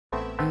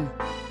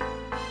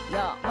Yo,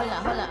 hold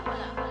up.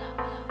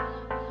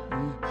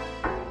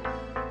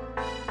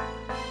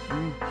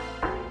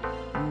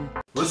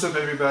 What's up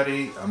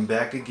everybody? I'm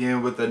back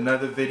again with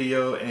another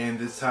video, and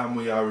this time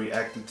we are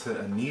reacting to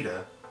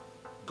Anitta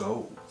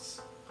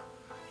Goals.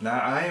 Now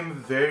I am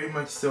very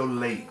much so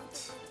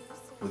late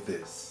with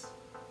this.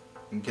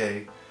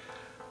 Okay?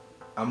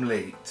 I'm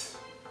late.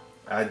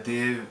 I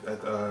did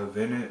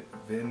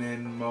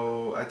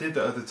Venimo. I did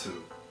the other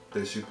two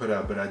that she put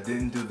out, but I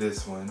didn't do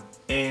this one.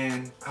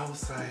 And I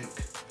was like,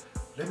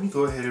 let me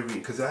go ahead and read,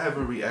 because I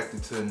haven't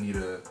reacted to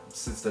Anitta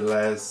since the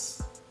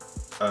last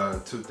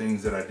two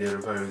things that I did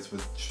of hers,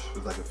 which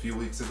was like a few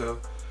weeks ago.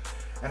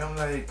 And I'm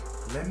like,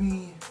 let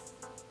me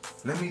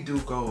do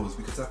Goals,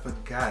 because I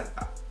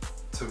forgot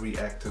to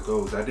react to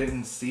Goals. I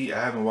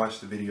haven't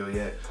watched the video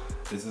yet.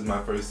 This is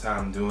my first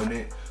time doing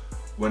it.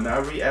 When I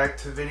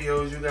react to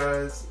videos, you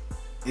guys,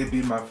 it'd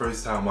be my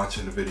first time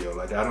watching the video.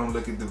 Like, I don't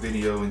look at the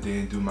video and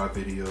then do my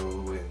video,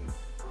 and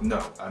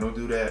no, I don't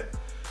do that.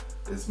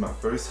 It's my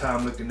first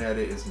time looking at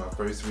it. It's my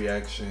first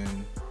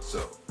reaction.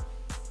 So,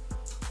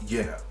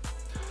 you know.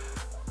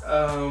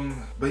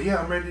 But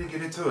yeah, I'm ready to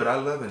get into it. I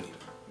love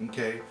Anitta,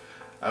 okay?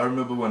 I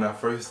remember when I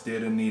first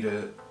did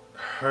Anitta,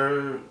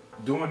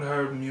 doing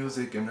her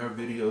music and her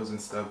videos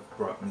and stuff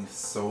brought me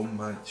so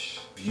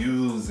much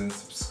views and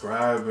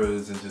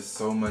subscribers and just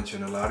so much,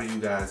 and a lot of you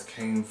guys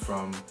came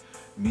from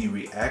me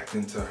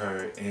reacting to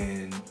her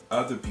and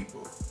other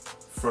people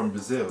from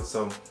Brazil.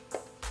 So,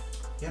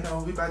 you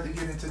know, we about to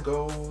get into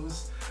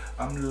Goals.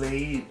 I'm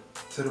late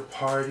to the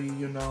party,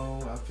 you know,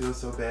 I feel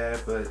so bad,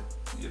 but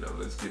you know,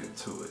 let's get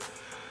into it.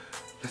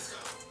 Let's go.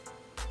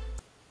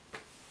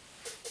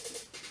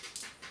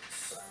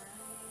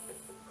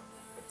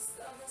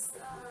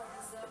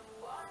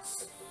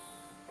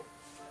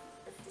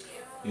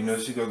 You know,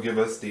 she gonna give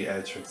us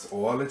theatrics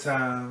all the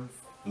time,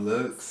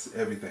 looks,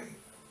 everything.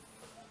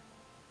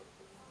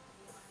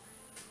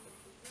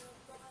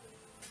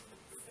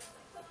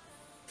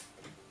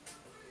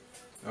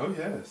 Oh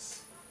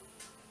yes.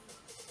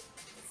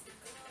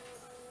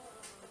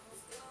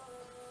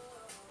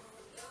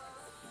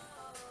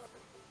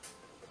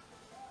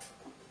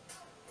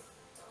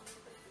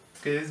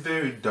 Okay, it's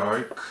very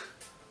dark,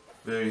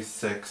 very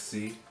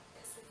sexy.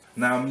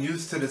 Now I'm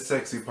used to the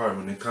sexy part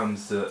when it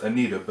comes to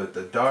Anitta, but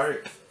the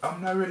dark,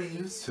 I'm not really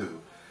used to.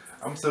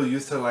 I'm so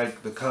used to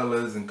like the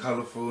colors and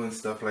colorful and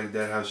stuff like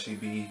that, how she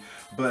be.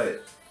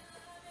 But,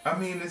 I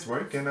mean, it's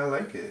working, I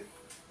like it.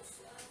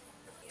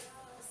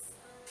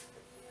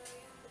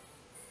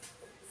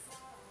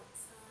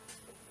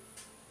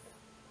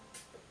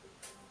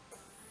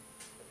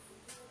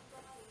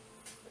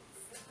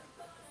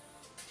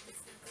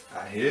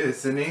 I hear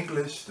it's in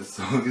English. The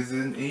song is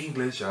in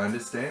English. I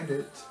understand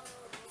it.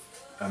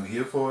 I'm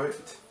here for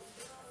it.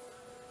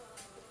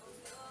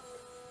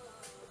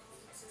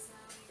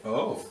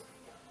 Oh.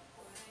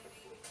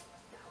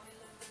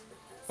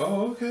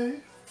 Oh, okay.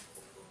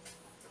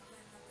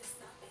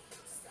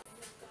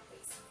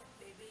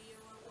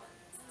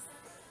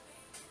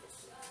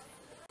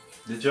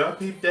 Did y'all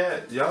peep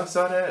that? Y'all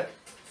saw that?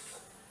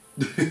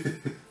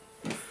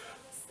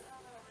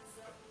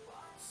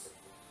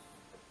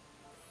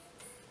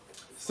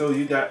 So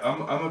you got, I'm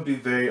gonna be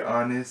very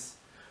honest.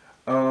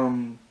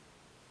 The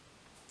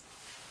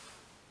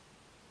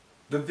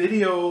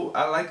video,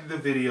 I like the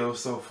video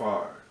so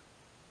far.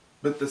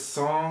 But the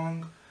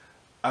song,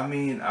 I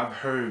mean, I've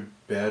heard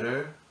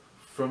better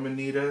from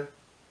Anitta.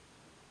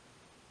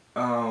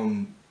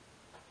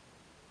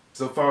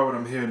 So far what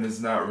I'm hearing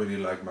is not really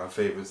like my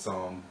favorite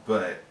song,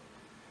 but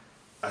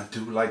I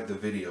do like the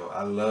video.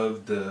 I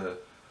love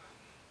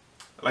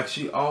like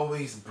she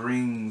always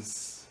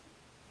brings,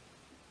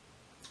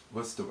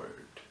 what's the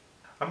word?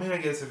 I mean, I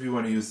guess if you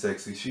want to use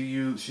sexy,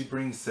 she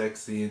brings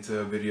sexy into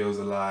her videos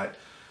a lot.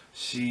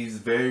 She's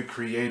very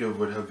creative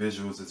with her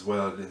visuals as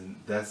well, and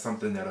that's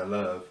something that I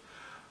love.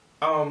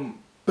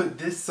 But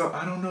this song,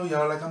 I don't know,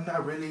 y'all, like, I'm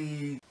not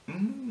really, I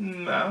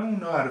don't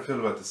know how to feel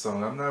about the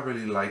song. I'm not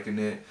really liking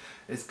it.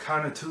 It's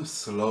kind of too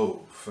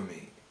slow for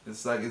me.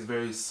 It's like, it's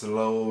very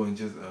slow and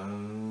just,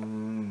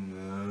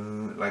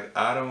 like,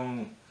 I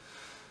don't,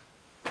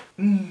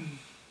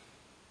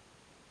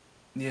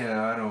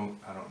 yeah, I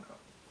don't know.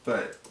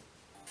 But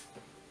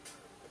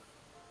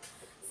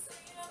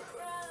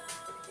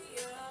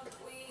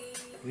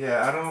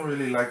yeah, I don't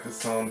really like the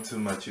song too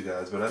much, you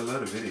guys, but I love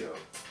the video.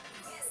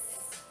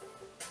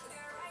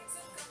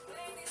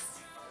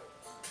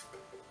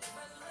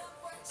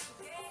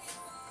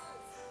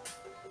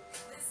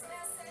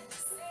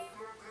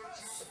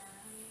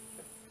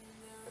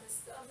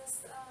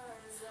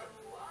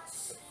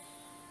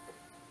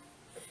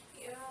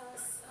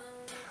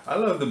 I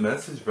love the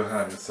message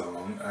behind the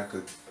song. I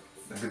could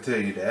tell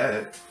you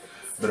that,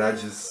 but I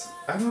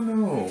don't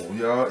know,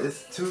 y'all.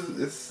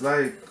 It's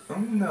like, I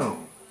don't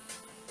know.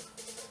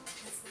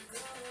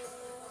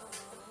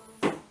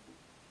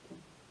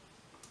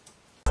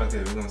 Okay,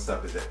 we're gonna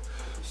stop at that.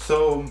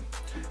 So,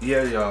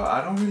 yeah, y'all,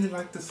 I don't really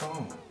like the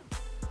song.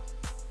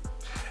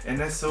 And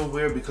that's so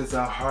weird because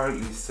I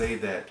hardly say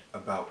that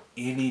about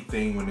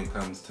anything when it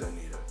comes to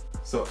Anitta.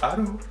 So I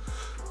don't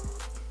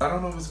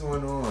know what's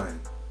going on.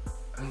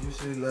 I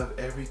usually love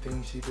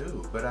everything she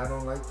do, but I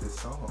don't like this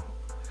song.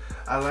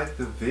 I like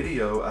the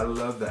video. I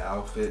love the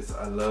outfits.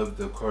 I love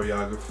the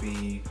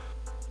choreography.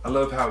 I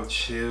love how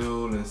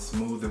chill and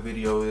smooth the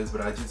video is,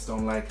 but I just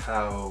don't like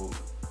how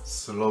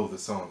slow the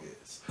song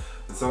is.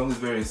 The song is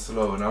very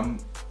slow,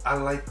 and I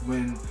like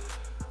when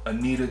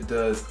Anitta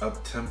does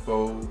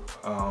up-tempo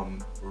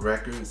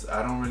records.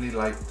 I don't really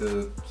like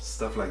the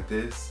stuff like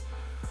this,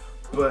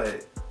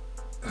 but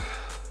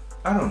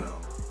I don't know.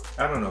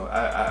 I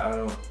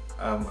don't.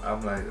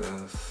 I'm like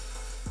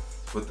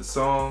with the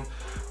song,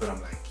 but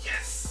I'm like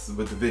yes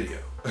with the video.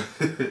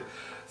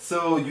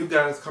 So you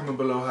guys comment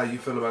below how you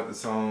feel about the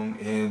song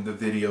and the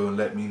video and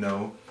let me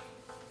know.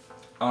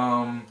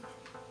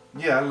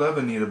 Yeah, I love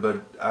Anitta,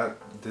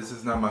 but this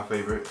is not my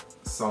favorite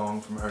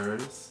song from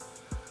hers.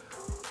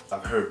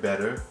 I've heard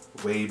better,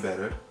 way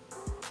better.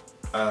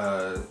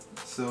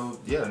 So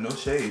yeah, no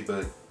shade,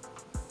 but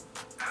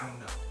I don't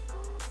know.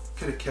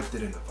 Could have kept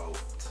it in the vote.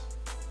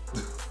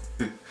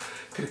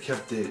 Could have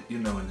kept it, you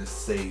know, in the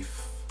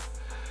safe.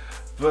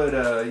 But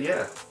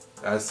yeah,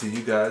 I'll see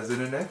you guys in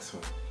the next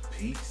one.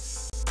 Peace.